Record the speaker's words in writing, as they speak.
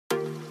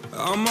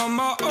I'm on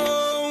my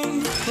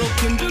own,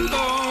 broken and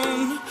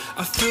alone.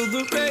 I feel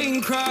the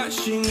rain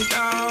crashing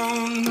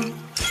down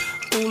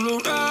all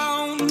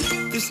around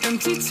this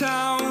empty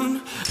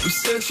town. I'm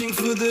searching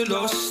for the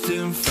lost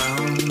and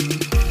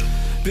found,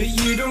 but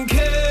you don't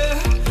care,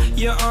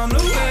 you're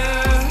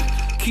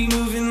unaware. Keep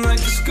moving like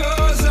the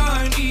scars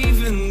aren't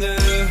even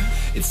there.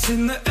 It's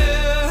in the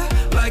air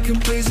like a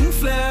blazing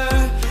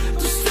flare.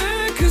 Just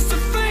stare 'cause the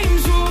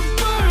flames will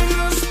burn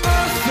us.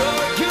 I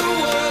thought you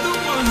were the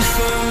one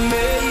for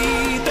me.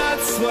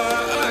 That's why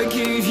I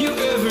gave you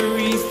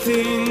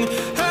everything.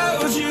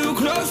 Held you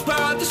close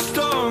by the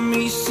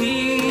stormy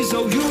seas.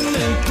 Oh, you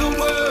meant the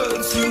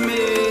world to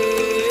me.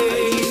 I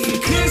used to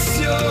kiss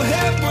your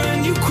head when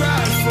you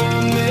cried for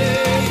me.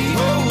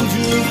 Hold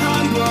your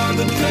hand while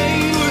the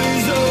pain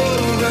was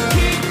over.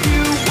 Keep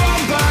you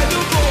warm by the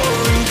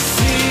roaring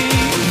sea.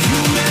 You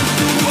meant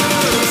the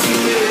world to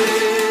me.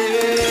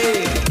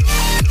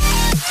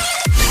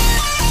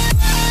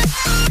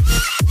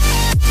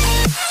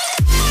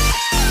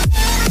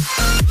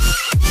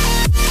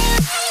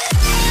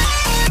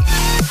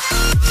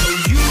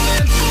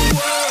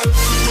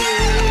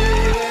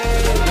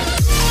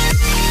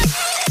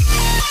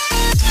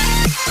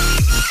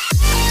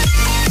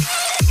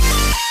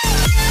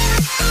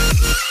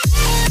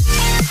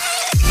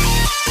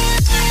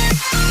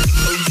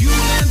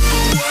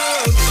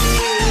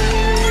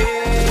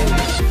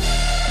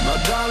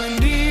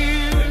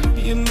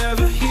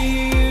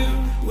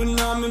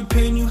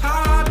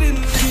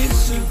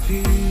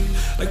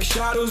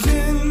 Shadows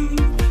in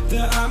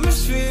the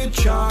atmosphere,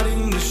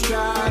 charting the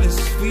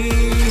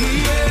stratosphere.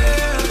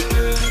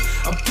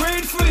 Yeah. I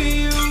prayed for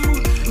you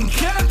and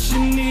kept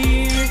you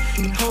near,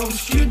 in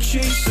hopes you'd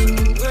chase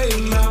away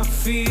my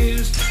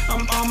fears.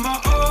 I'm on my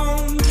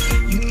own,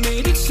 you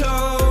made it so,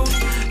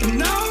 and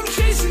now I'm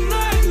chasing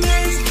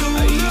nightmares too.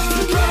 I used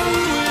to run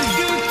with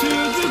you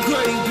through the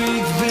great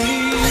big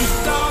leaves,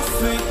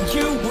 laugh at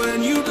you when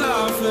you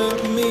laugh at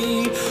me.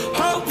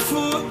 Hope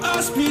for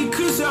us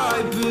because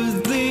I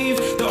believe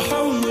the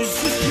home was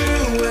just you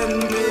and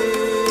me.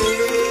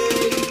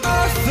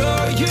 I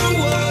thought you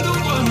were the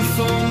one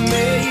for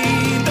me.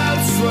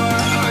 That's why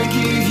I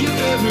gave you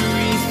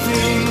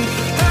everything.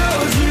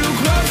 Held you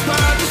close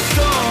by the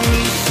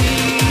stormy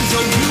seas.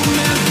 Oh, you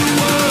meant the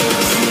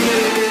world to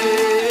me.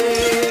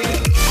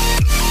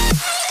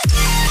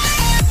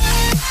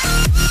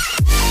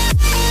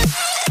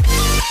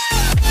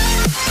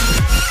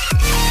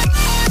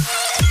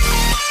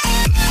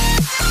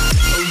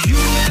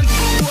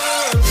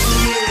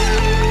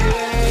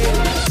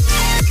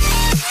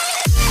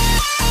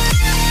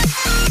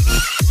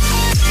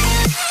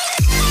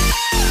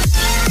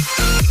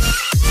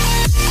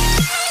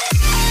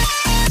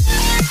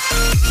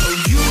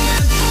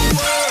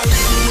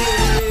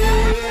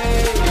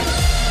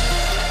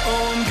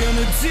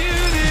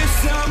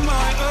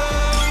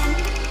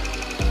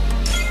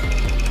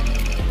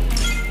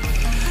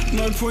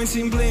 Points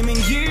in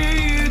blaming you,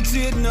 you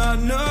did not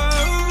know.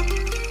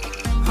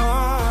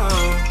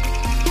 Oh.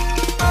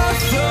 I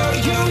thought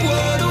you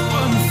were the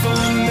one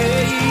for me.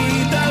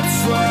 That's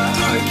why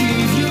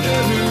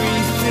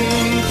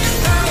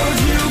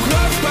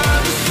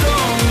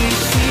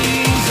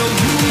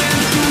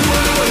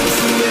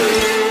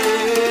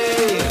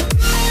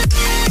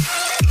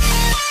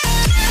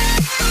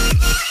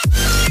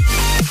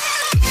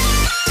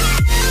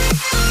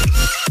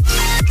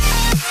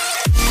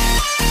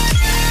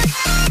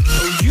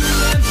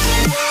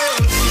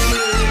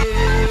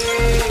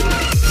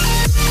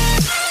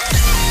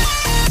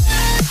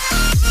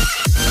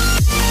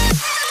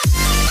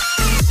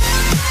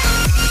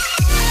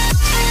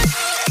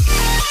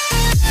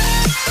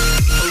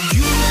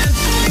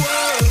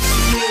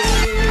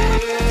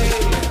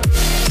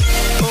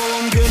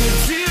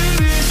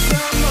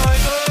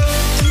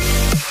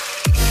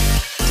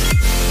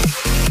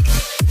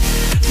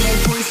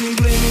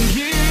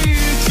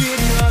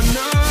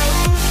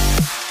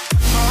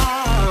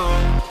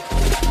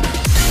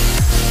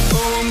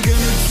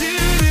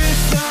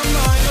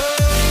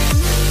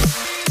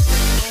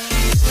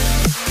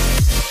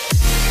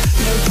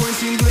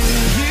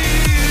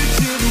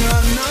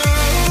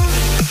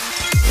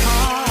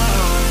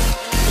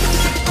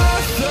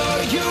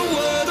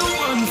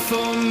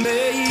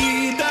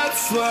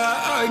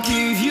I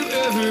gave you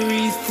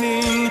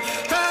everything.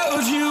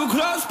 Held you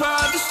close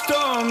by the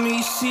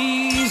stormy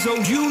seas. Oh,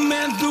 you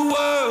meant the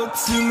world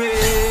to me.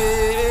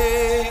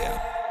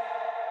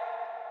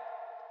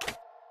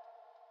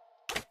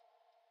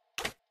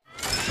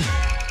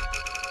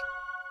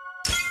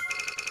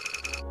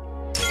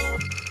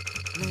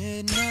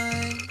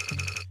 Midnight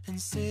and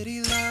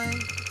city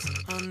lights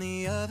on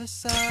the other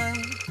side.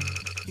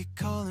 You're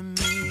calling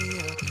me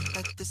up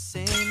at the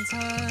same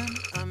time.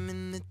 I'm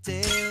in the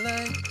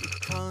daylight, you're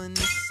calling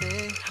to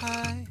say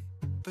hi,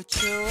 but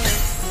your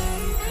words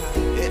don't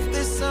cry. If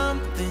there's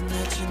something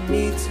that you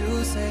need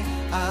to say,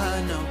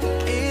 I know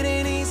it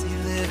ain't easy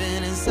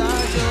living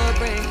inside your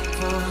brain,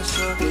 for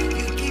sure.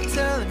 You keep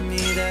telling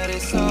me that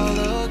it's all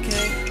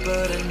okay,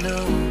 but I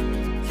know,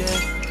 yeah,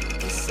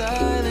 the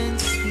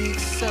silence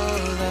speaks so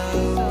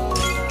loud.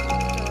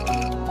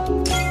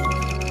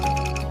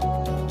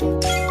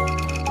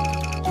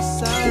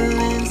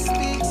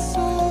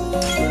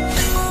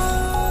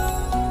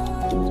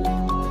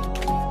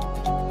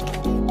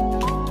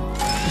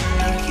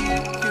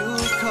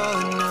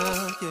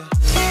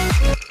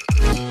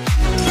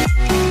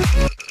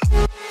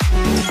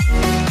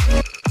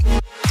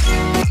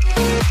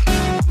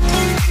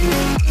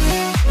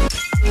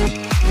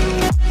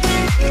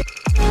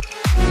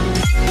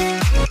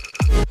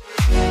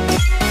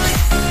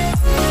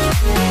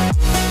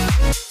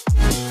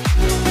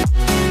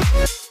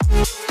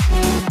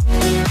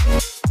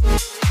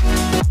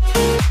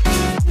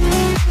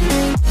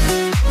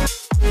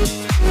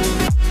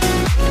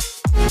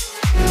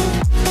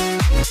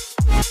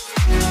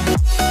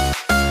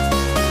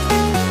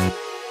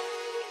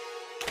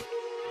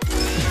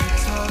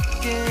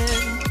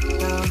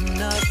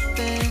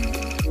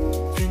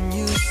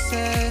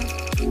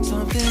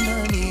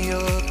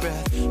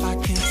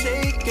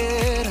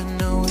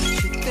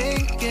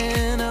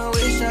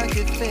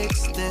 could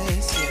fix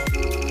this, yeah.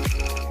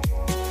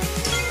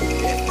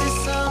 If there's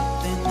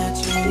something that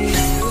you need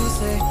to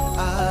say,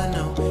 I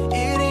know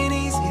it ain't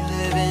easy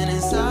living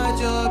inside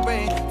your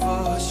brain,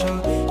 for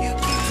sure. You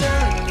keep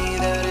telling me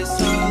that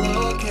it's all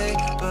okay,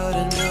 but I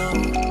know,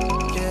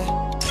 yeah,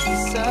 your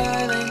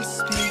silence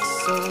speaks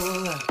so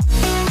loud.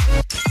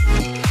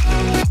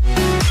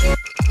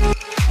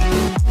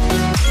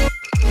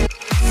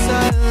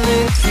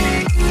 Silence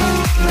speaks so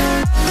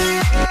loud.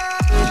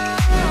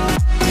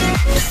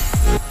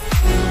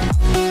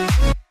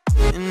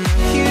 And I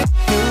hear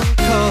you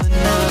calling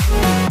out.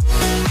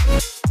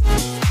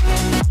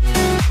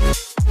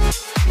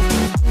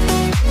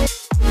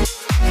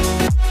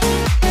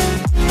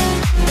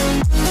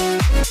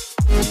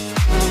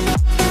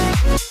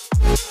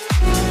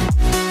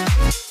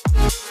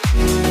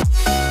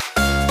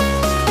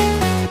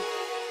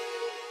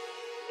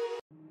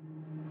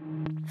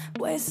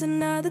 Waste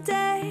another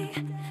day,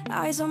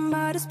 eyes on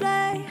my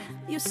display.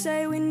 You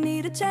say we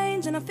need a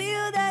change, and I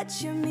feel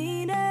that you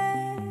mean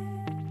it.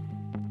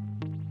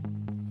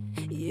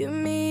 You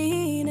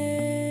mean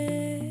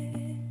it.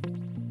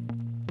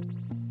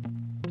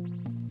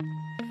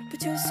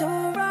 But you're so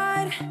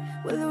right,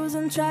 we're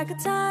losing track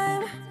of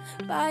time,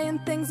 buying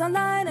things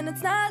online, and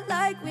it's not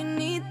like we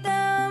need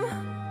them.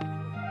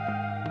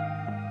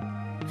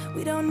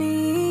 We don't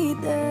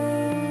need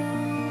them.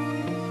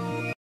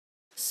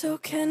 So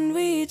can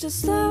we just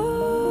slow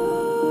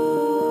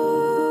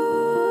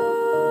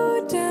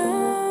down?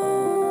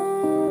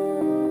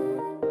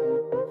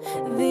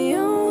 The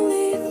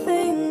only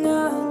thing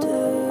I'll do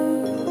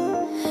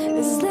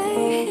is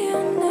lay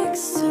here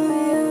next to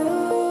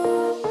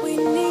you. We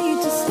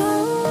need to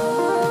slow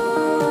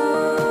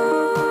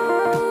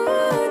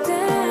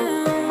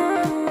down.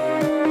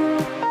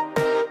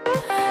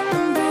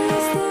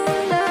 Embrace the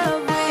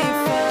love we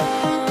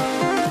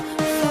found.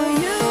 For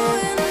you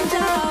and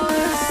I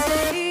are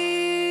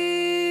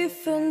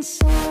safe and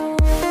sound.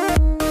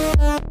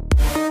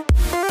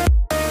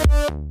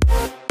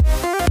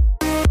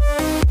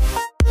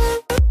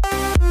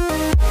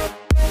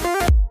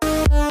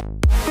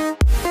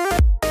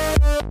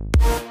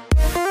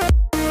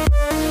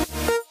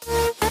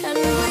 And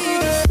we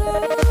just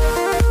slow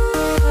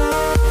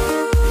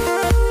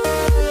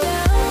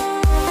down.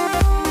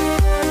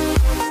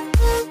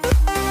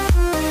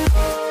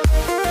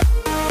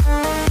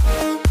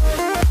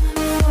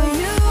 For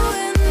you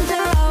and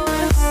I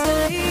are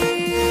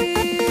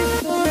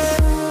safe and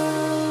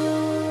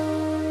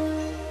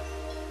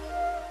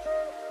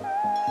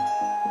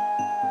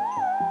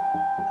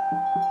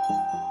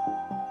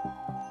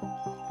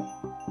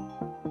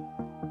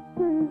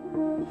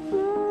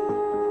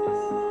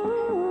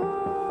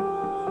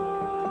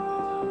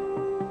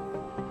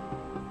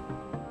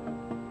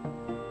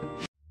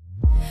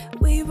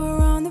we were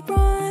on the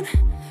run,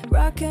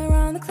 rocking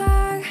around the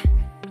clock.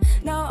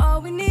 Now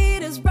all we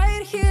need is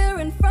right here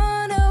in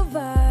front of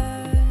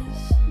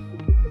us.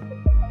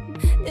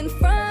 In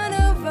front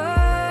of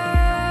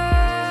us.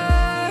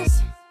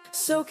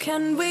 So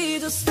can we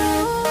just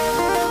slow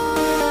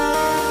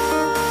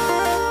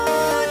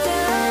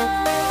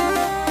down?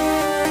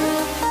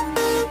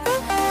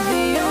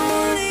 The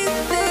only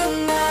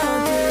thing I'll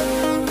do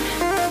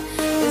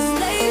is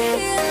lay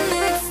here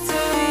next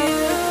to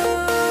you.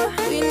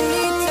 We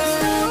need to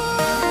slow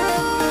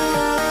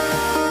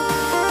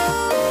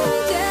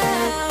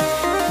down.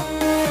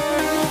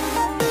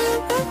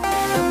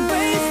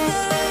 Embrace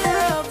the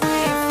love we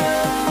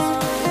found.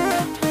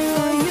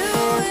 For you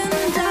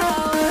and I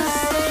are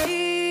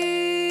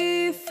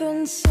safe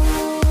and sound.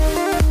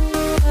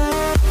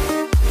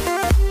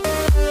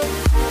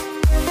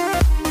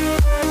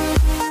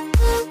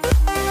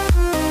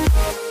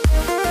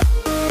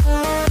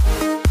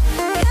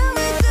 Can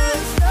we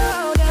just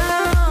slow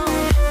down?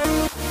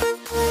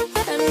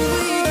 And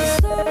we just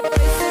slow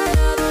waste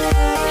another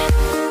day.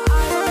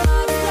 Eyes on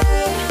my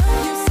display.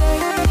 You say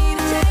we need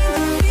a change,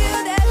 I feel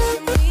that you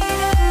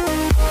mean it.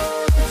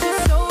 But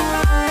you're so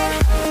right,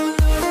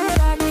 we're losing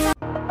track of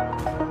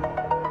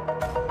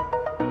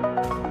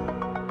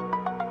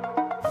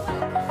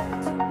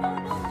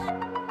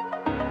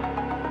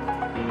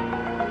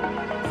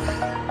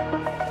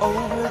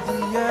Over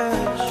the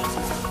edge,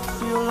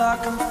 feel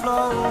like I'm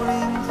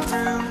floating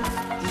through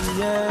the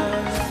air.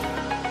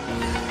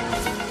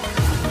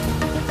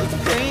 The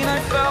pain I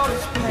felt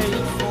is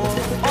paid for,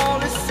 all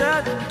is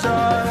said and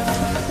done.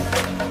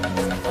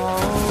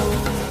 Oh,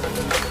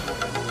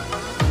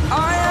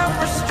 I am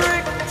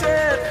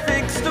restricted,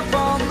 fixed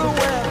upon the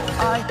web.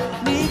 I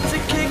need to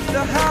kick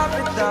the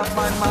habit that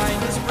my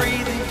mind is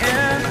breathing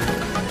in.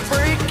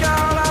 Break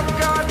out, I've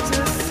got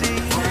to see.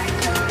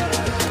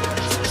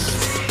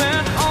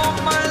 Spent all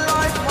my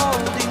life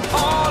holding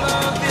all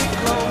of it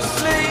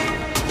closely.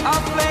 I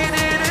played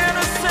it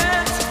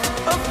innocent,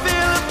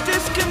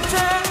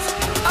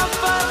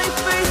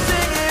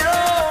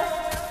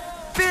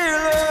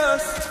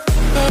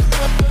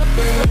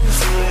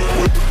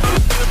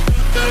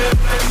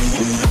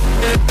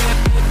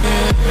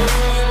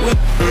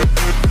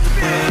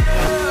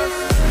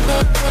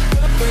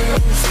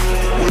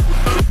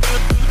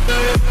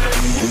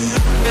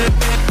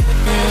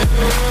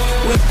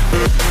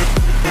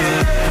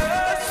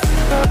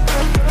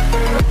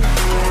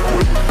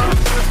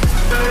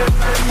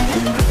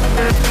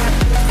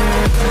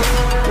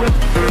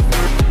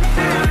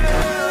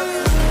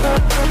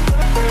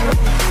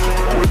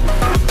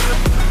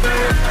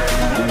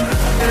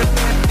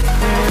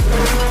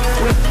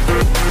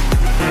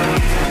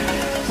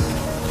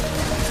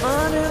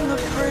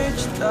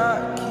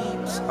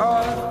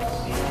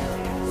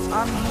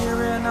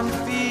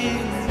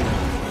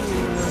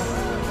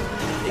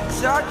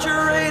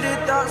 Exaggerated,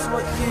 that's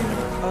what you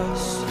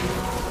assume.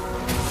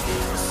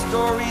 The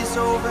story's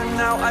over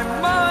now, I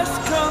must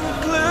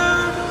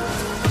conclude.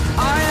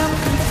 I am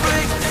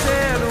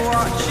conflicted,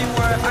 watching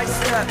where I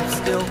step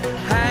still,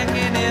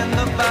 hanging in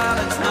the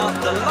balance.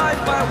 Not the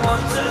life I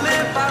want to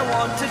live, I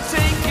want to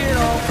take it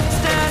all.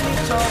 Standing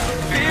tall,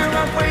 fear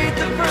I've weighed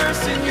the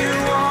person you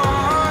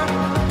are.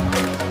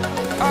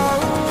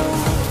 Oh,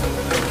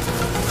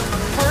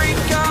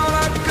 break out,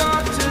 I've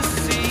got to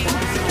see.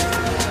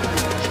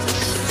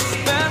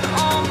 Spent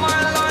all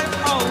my life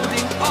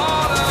holding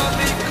all of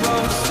it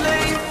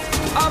closely.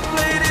 I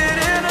played it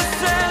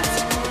innocent,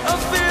 a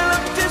feel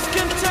of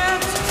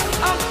discontent.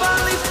 I'm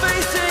finally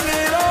facing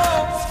it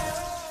all,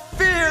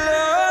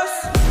 fearless.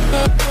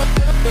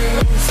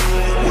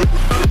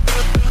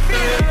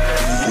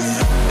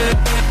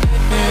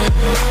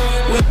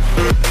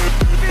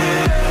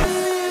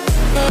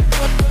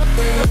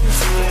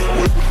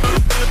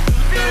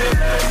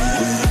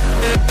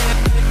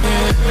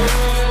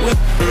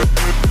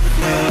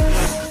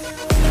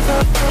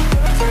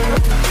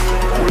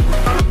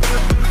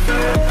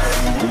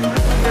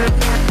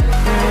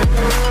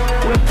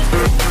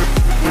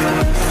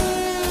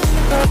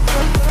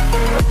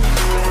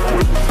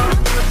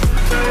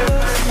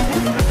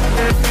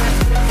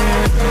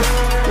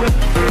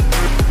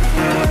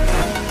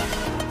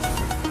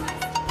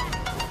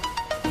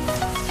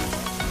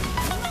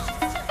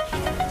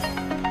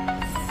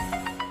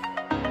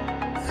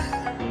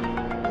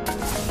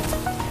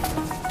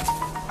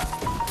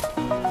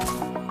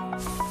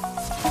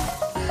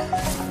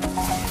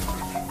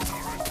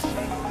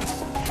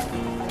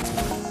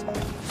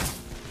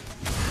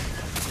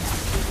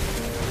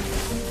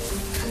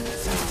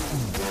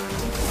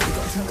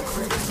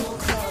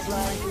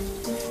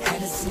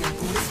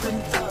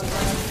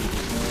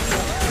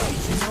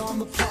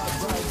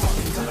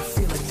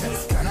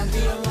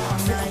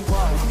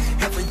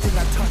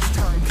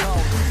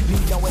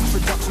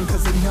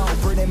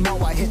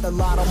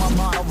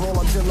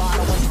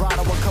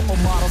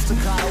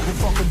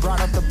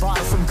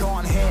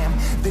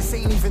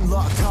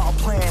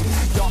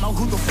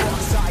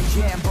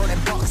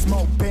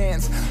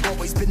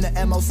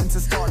 Since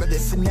the start of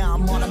this, and now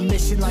I'm on a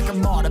mission like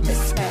I'm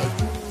Artemis. Hey,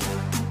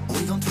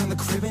 we gon' turn the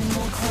crib into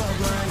a club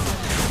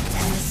life.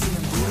 Hennessy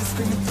and Buddha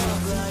screaming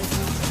thug life.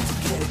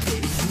 Get it,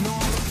 baby, you know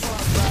I'm a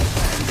plug life.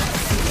 Got a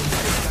feeling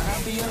that it's gonna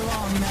be a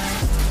long night.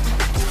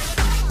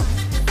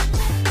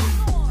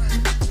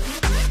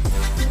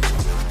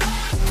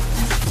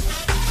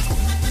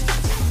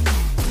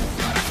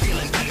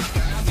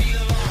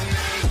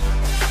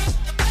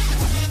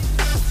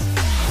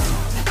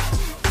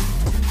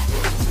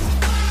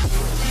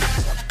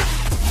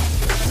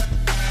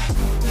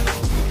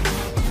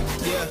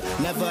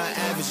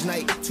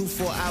 Night,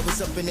 2-4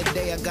 hours up in the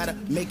day, I gotta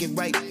make it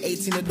right.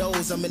 18 of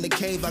those, I'm in the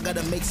cave, I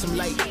gotta make some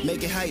light,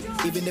 make it hype,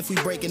 even if we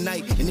break a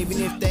night. And even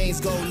if things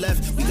go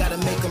left, we gotta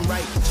make them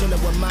right. Chillin'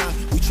 with mine,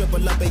 we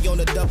triple up, they on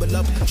the double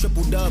up,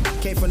 triple dub.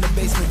 Came from the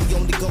basement, we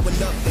only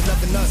going up, they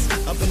loving us.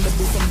 Up in the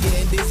booth, I'm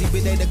getting dizzy,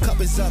 but they the cup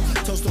is up.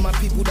 Toast to my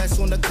people that's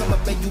on the come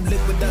up, and you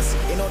live with us.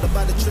 Ain't all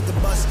about the trick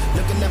of bus.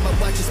 Looking at my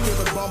watch, it's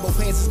spirit bomb, both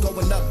hands is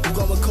going up. You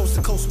going coast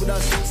to coast with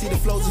us. See the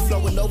flows is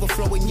flowing,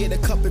 overflowing, yeah, the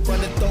cup it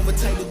running over.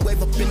 Tidal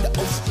wave up in the